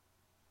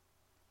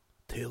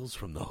Tales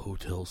from the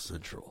Hotel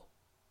Central.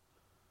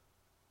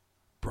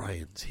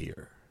 Brian's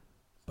Here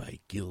by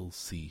Gil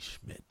C.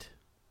 Schmidt.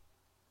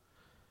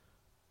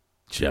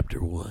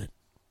 Chapter 1.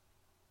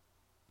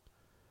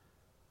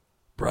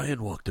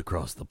 Brian walked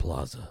across the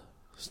plaza,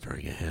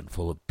 stirring a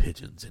handful of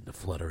pigeons into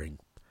fluttering.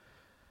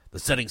 The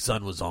setting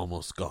sun was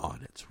almost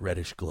gone, its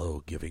reddish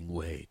glow giving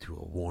way to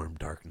a warm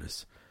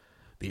darkness.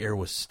 The air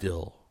was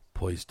still,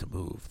 poised to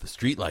move. The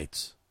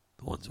streetlights,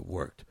 the ones that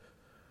worked,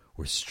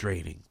 were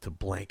straining to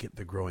blanket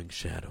the growing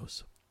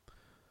shadows.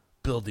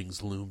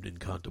 Buildings loomed in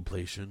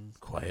contemplation,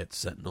 quiet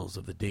sentinels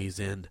of the day's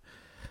end.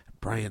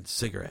 Brian's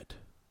cigarette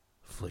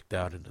flicked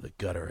out into the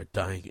gutter, a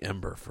dying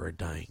ember for a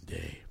dying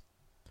day.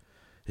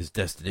 His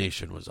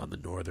destination was on the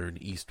northern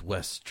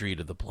east-west street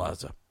of the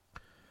plaza.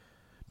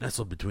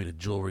 Nestled between a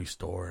jewelry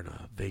store and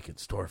a vacant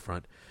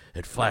storefront,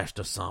 it flashed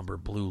a somber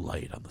blue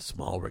light on the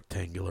small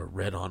rectangular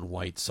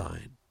red-on-white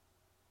sign.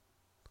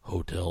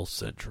 Hotel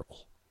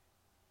Central.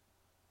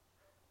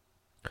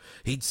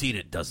 He'd seen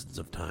it dozens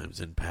of times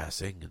in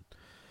passing, and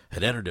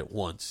had entered it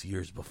once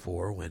years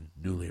before when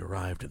newly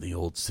arrived in the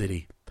old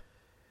city.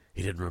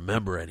 He didn't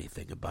remember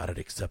anything about it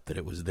except that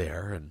it was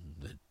there, and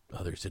that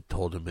others had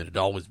told him it had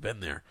always been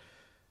there.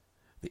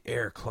 The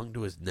air clung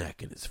to his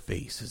neck and his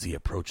face as he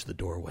approached the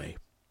doorway.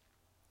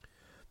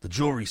 The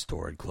jewelry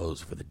store had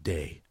closed for the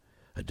day.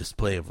 A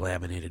display of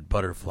laminated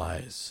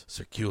butterflies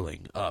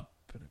circulating up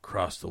and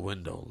across the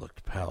window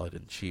looked pallid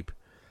and cheap.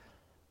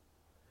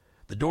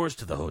 The doors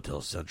to the Hotel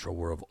Central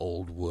were of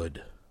old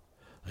wood,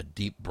 a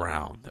deep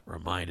brown that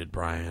reminded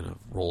Brian of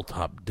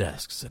roll-top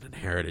desks and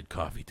inherited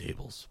coffee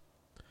tables.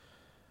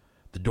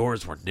 The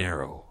doors were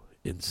narrow,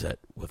 inset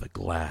with a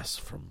glass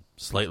from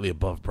slightly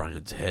above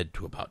Brian's head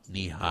to about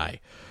knee-high,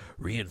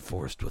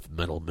 reinforced with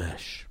metal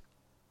mesh.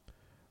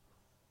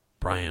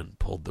 Brian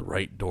pulled the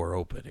right door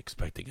open,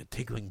 expecting a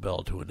tinkling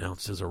bell to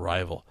announce his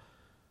arrival.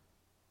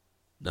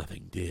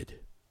 Nothing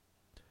did.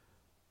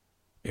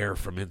 Air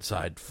from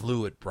inside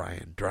flew at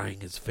Brian,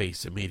 drying his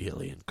face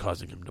immediately and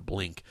causing him to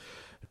blink.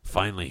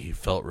 Finally, he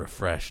felt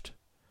refreshed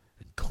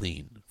and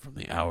clean from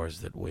the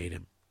hours that weighed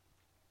him.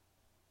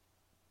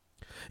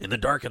 In the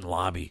darkened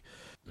lobby,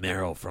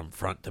 narrow from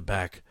front to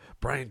back,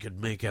 Brian could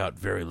make out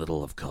very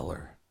little of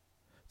color.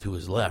 To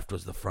his left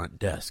was the front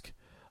desk,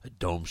 a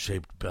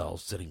dome-shaped bell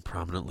sitting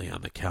prominently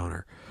on the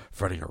counter,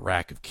 fronting a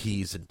rack of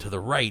keys, and to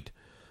the right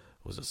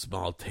was a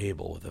small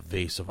table with a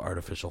vase of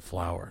artificial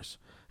flowers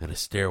and a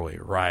stairway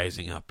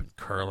rising up and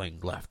curling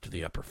left to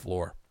the upper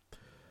floor.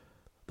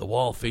 The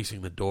wall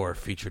facing the door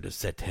featured a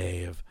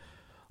settee of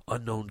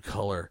unknown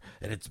color,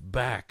 and its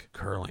back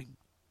curling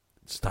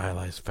in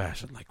stylized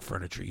fashion like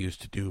furniture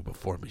used to do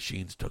before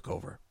machines took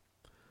over.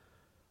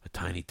 A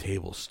tiny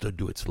table stood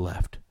to its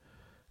left,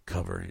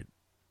 covered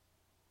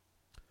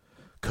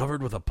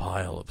with a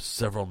pile of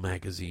several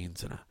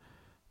magazines, and a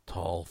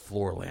tall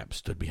floor lamp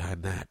stood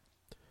behind that.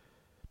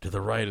 To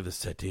the right of the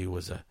settee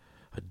was a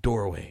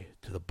doorway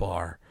to the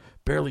bar,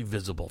 barely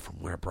visible from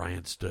where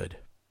Brian stood.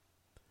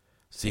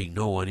 Seeing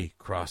no one, he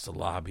crossed the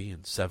lobby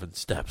and 7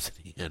 steps, and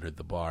he entered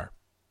the bar.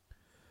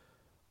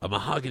 A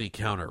mahogany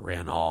counter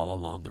ran all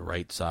along the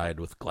right side,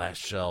 with glass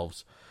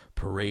shelves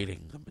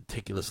parading a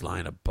meticulous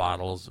line of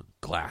bottles and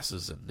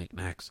glasses and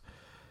knickknacks.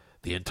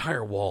 The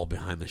entire wall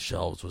behind the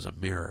shelves was a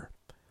mirror.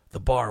 The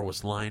bar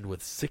was lined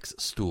with 6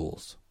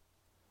 stools,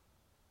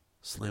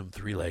 slim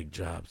 3-leg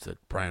jobs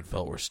that Brian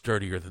felt were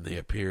sturdier than they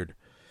appeared,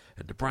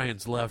 and to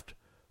Brian's left,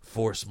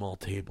 4 small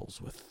tables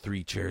with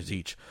 3 chairs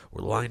each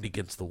were lined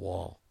against the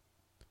wall,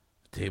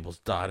 the tables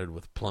dotted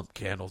with plump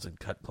candles and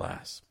cut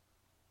glass.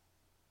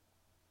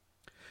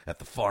 At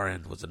the far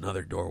end was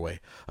another doorway,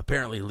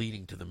 apparently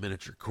leading to the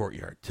miniature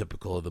courtyard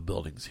typical of the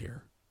buildings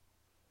here.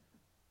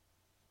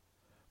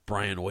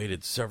 Brian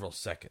waited several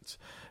seconds,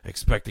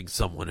 expecting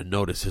someone to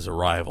notice his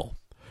arrival.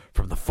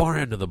 From the far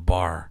end of the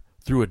bar,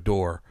 through a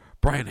door,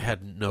 Brian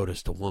hadn't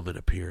noticed a woman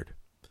appeared.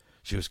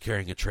 She was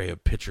carrying a tray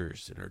of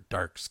pitchers, and her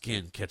dark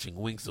skin catching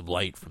winks of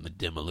light from the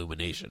dim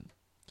illumination.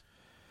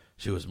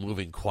 She was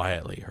moving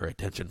quietly, her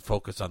attention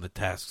focused on the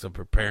tasks of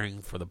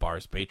preparing for the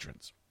bar's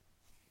patrons.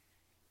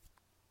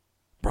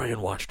 Brian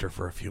watched her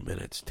for a few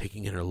minutes,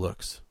 taking in her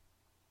looks.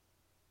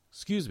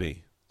 "Excuse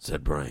me,"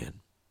 said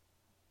Brian.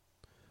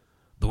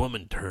 The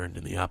woman turned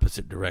in the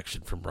opposite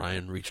direction from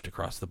Brian, reached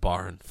across the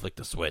bar, and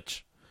flicked a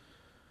switch.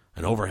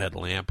 An overhead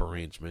lamp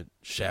arrangement,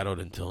 shadowed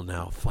until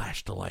now,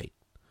 flashed a light.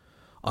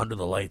 Under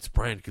the lights,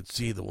 Brian could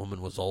see the woman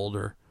was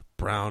older,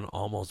 brown,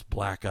 almost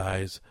black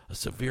eyes, a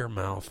severe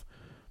mouth,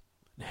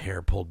 and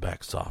hair pulled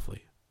back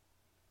softly.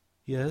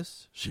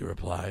 "Yes," she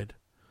replied,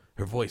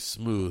 her voice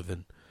smooth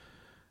and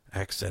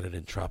accented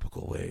in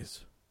tropical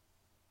ways.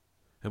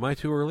 "Am I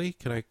too early?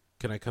 Can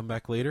I come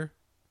back later?"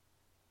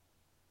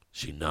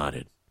 She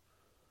nodded.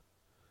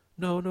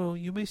 No,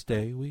 you may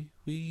stay. We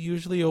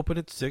usually open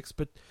at 6,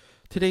 but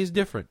today's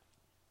different."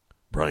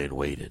 Brian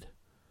waited,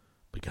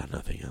 but got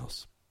nothing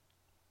else.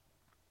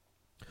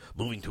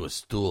 Moving to a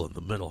stool in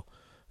the middle,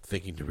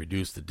 thinking to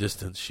reduce the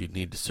distance she'd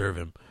need to serve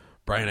him,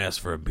 Brian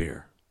asked for a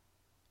beer.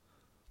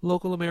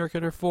 "Local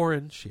American or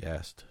foreign?" she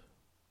asked.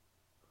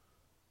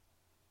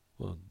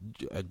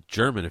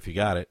 German, if you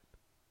got it.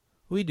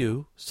 We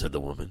do, said the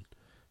woman,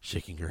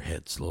 shaking her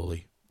head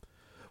slowly.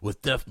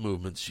 With deft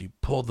movements, she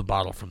pulled the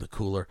bottle from the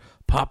cooler,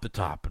 popped the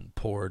top, and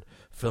poured,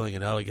 filling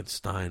an elegant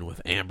stein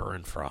with amber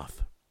and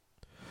froth.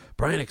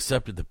 Brian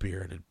accepted the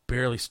beer and had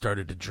barely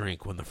started to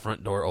drink when the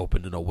front door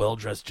opened and a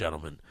well-dressed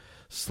gentleman,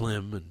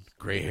 slim and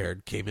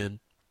gray-haired, came in.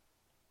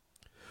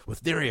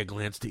 With nary a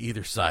glance to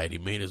either side, he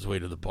made his way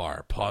to the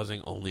bar,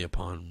 pausing only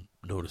upon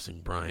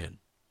noticing Brian.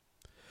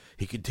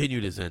 He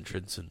continued his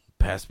entrance and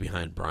passed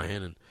behind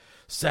Brian and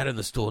sat in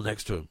the stool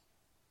next to him.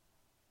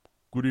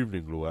 "Good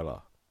evening,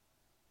 Luella,"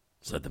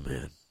 said the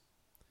man.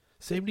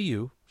 "Same to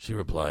you," she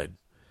replied,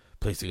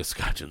 placing a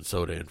scotch and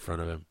soda in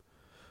front of him.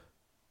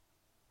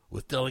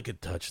 With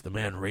delicate touch, the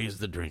man raised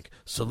the drink,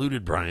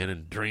 saluted Brian,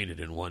 and drained it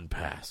in one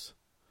pass.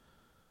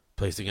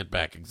 Placing it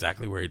back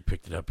exactly where he'd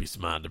picked it up, he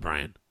smiled to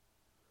Brian.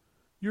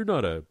 "You're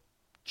not a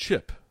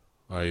chip,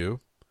 are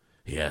you?"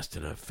 he asked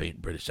in a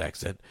faint British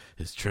accent,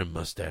 his trim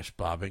mustache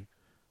bobbing.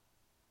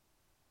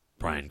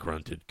 Brian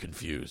grunted,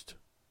 confused.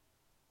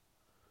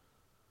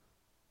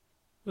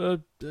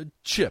 A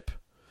chip.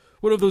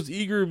 One of those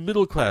eager,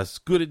 middle-class,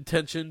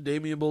 good-intentioned,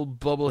 amiable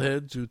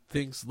bubbleheads who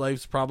thinks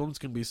life's problems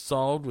can be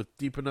solved with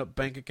deep-enough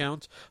bank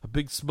accounts, a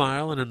big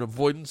smile, and an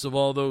avoidance of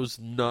all those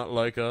not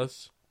like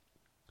us.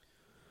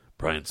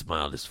 Brian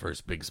smiled his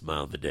first big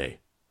smile of the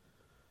day.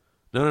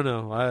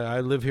 No, I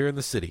live here in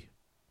the city."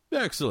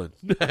 "Excellent,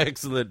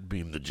 excellent,"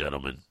 beamed the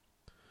gentleman.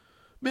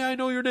 "May I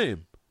know your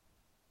name?"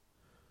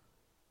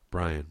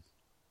 Brian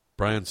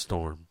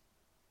Storm."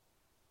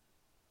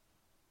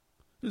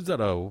 "Is that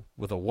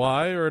with a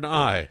Y or an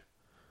I?"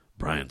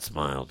 Brian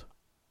smiled.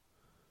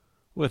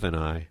 "With an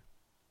I."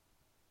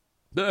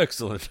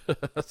 "Excellent,"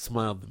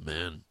 smiled the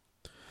man.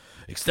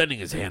 Extending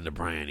his hand to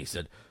Brian, he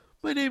said,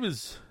 "My name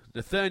is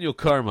Nathaniel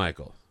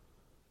Carmichael."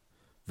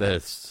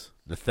 "That's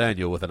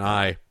Nathaniel with an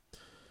I."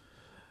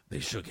 They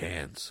shook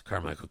hands.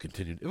 Carmichael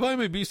continued, "If I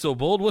may be so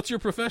bold, what's your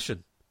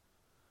profession?"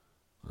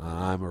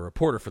 "I'm a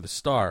reporter for the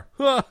Star."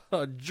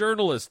 "A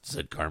journalist,"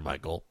 said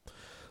Carmichael.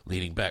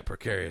 Leaning back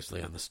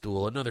precariously on the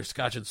stool, another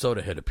scotch and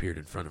soda had appeared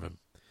in front of him.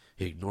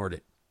 He ignored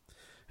it,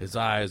 his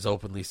eyes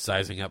openly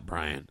sizing up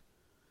Brian.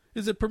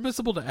 "Is it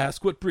permissible to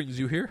ask what brings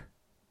you here?"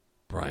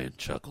 Brian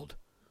chuckled.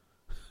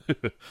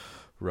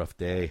 "Rough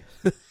day."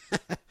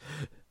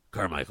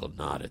 Carmichael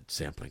nodded,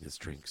 sampling his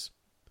drinks.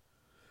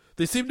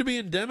 "They seem to be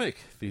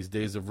endemic, these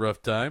days of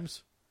rough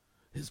times."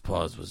 His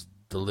pause was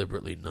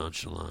deliberately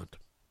nonchalant.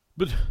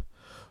 "But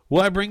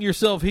why bring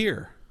yourself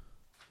here?"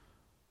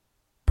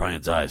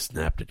 Brian's eyes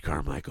snapped at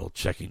Carmichael,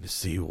 checking to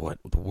see what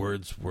the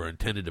words were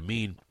intended to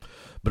mean,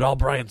 but all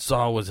Brian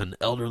saw was an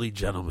elderly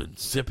gentleman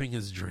sipping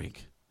his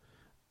drink,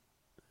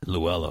 and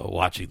Luella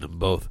watching them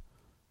both.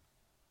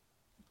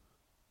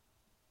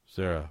 "Is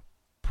there a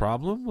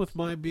problem with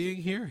my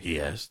being here?" he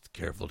asked,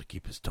 careful to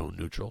keep his tone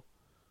neutral.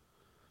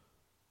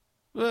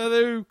 "Well,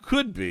 there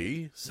could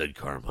be," said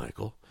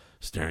Carmichael,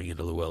 staring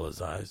into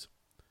Luella's eyes.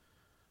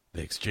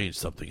 They exchanged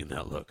something in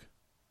that look.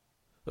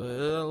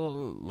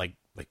 Like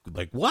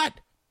what?"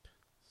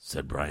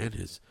 said Brian,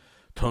 his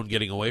tone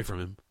getting away from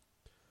him.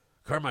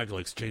 Carmichael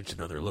exchanged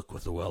another look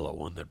with Luella,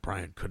 one that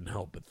Brian couldn't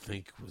help but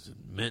think was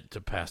meant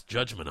to pass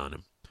judgment on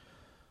him.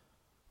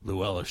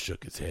 Luella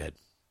shook his head.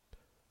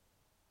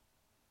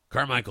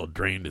 Carmichael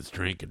drained his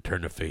drink and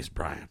turned to face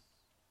Brian.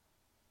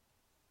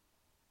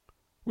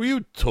 "Were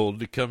you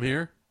told to come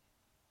here?"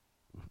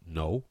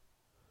 "No."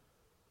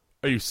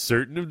 "Are you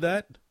certain of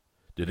that?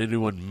 Did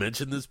anyone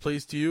mention this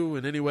place to you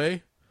in any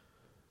way?"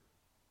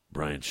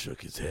 Brian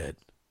shook his head.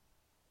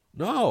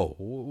 "No.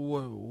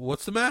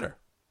 What's the matter?"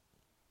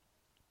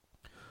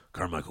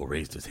 Carmichael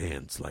raised his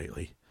hand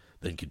slightly,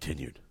 then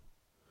continued.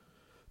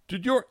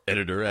 "Did your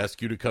editor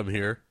ask you to come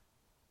here?"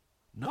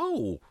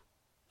 "No,"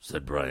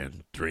 said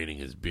Brian, draining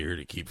his beer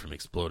to keep from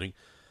exploding.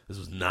 This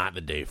was not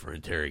the day for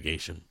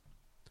interrogation.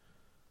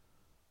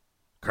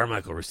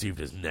 Carmichael received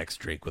his next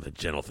drink with a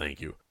gentle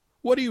thank you.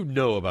 "What do you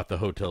know about the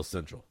Hotel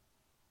Central?"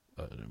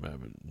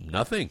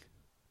 Nothing."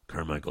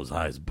 Carmichael's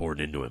eyes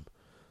bored into him.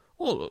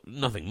 "Well,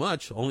 nothing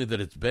much, only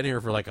that it's been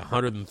here for like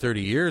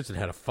 130 years and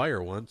had a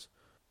fire once."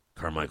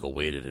 Carmichael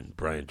waited, and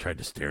Brian tried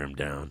to stare him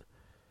down,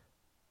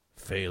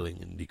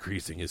 failing and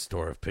decreasing his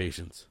store of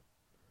patience.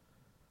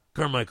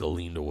 Carmichael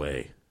leaned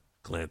away,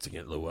 glancing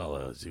at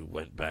Luella as he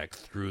went back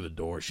through the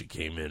door she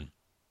came in.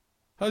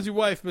 "How's your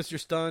wife, Mr.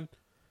 Stan?"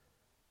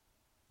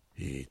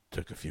 He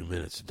took a few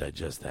minutes to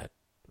digest that.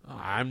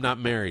 "I'm not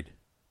married."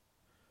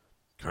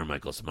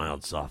 Carmichael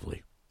smiled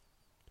softly.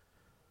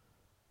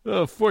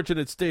 "A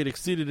fortunate state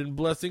exceeded in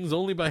blessings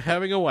only by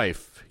having a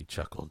wife," he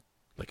chuckled,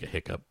 like a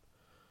hiccup.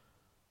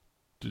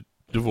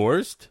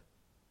 Divorced?"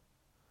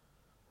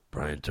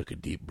 Brian took a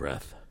deep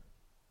breath.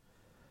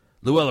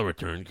 Luella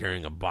returned,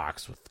 carrying a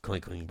box with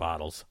clinking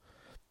bottles.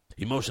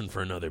 He motioned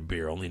for another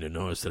beer, only to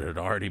notice that it had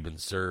already been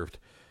served,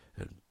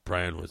 and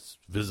Brian was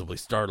visibly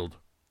startled.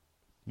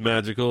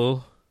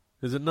 "Magical,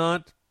 is it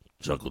not?"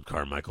 chuckled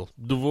Carmichael.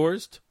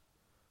 "Divorced?"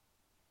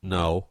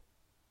 "No."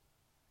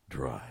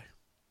 Dry.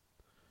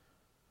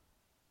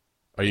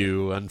 "Are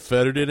you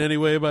unfettered in any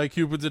way by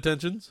Cupid's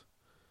attentions?"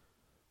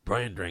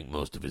 Brian drank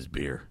most of his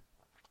beer.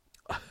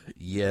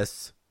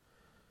 Yes.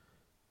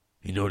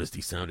 He noticed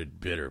he sounded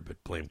bitter,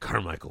 but blamed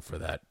Carmichael for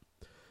that.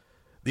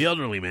 The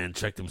elderly man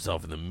checked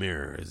himself in the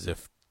mirror, as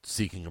if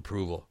seeking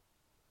approval.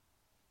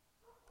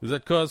 Is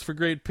that cause for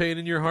great pain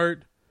in your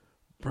heart?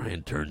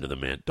 Brian turned to the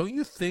man. Don't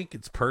you think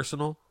it's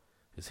personal?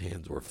 His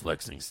hands were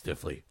flexing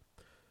stiffly.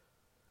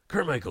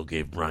 Carmichael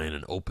gave Brian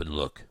an open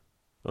look.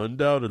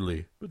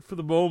 Undoubtedly, but for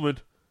the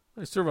moment,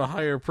 I serve a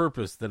higher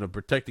purpose than of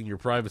protecting your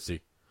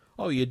privacy.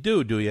 Oh, you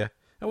do you?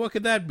 And what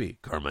could that be?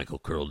 Carmichael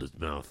curled his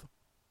mouth.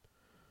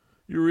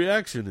 Your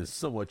reaction is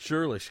somewhat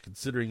churlish,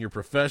 considering your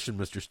profession,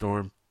 Mr.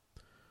 Storm.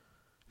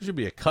 You should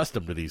be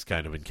accustomed to these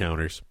kind of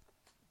encounters.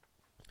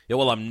 Yeah,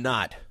 well, I'm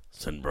not,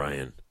 said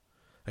Brian.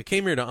 I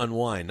came here to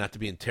unwind, not to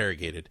be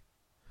interrogated.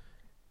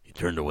 He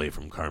turned away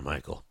from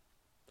Carmichael.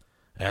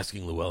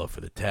 Asking Luella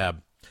for the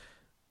tab,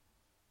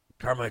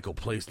 Carmichael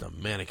placed a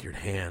manicured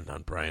hand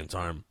on Brian's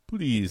arm.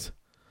 Please,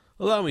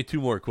 allow me 2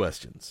 more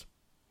questions.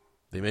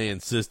 They may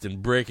insist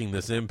in breaking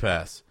this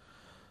impasse.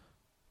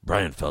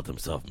 Brian felt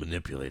himself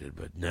manipulated,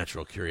 but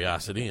natural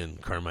curiosity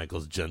and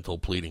Carmichael's gentle,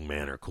 pleading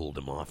manner cooled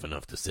him off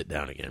enough to sit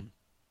down again.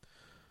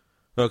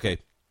 Okay,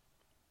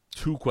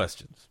 2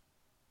 questions.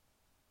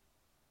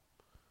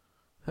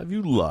 Have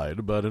you lied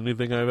about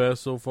anything I've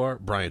asked so far?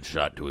 Brian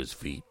shot to his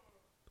feet.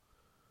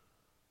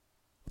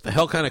 What the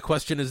hell kind of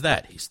question is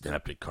that? He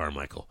snapped at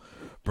Carmichael.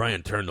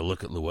 Brian turned to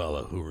look at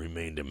Luella, who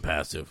remained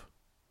impassive.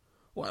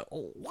 Why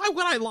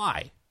would I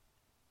lie?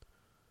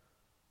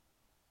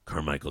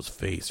 Carmichael's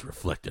face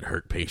reflected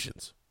hurt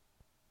patience.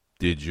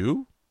 Did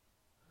you?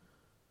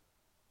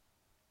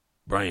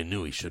 Brian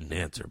knew he shouldn't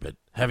answer, but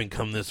having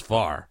come this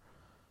far,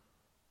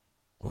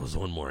 what was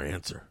one more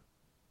answer?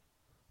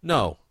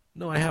 No,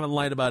 I haven't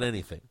lied about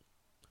anything.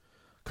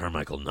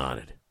 Carmichael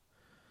nodded.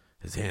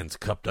 His hands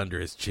cupped under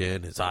his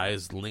chin, his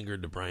eyes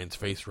lingered to Brian's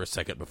face for a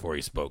second before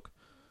he spoke.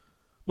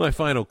 My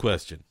final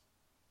question.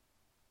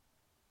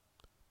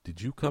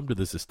 Did you come to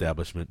this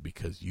establishment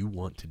because you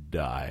want to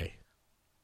die?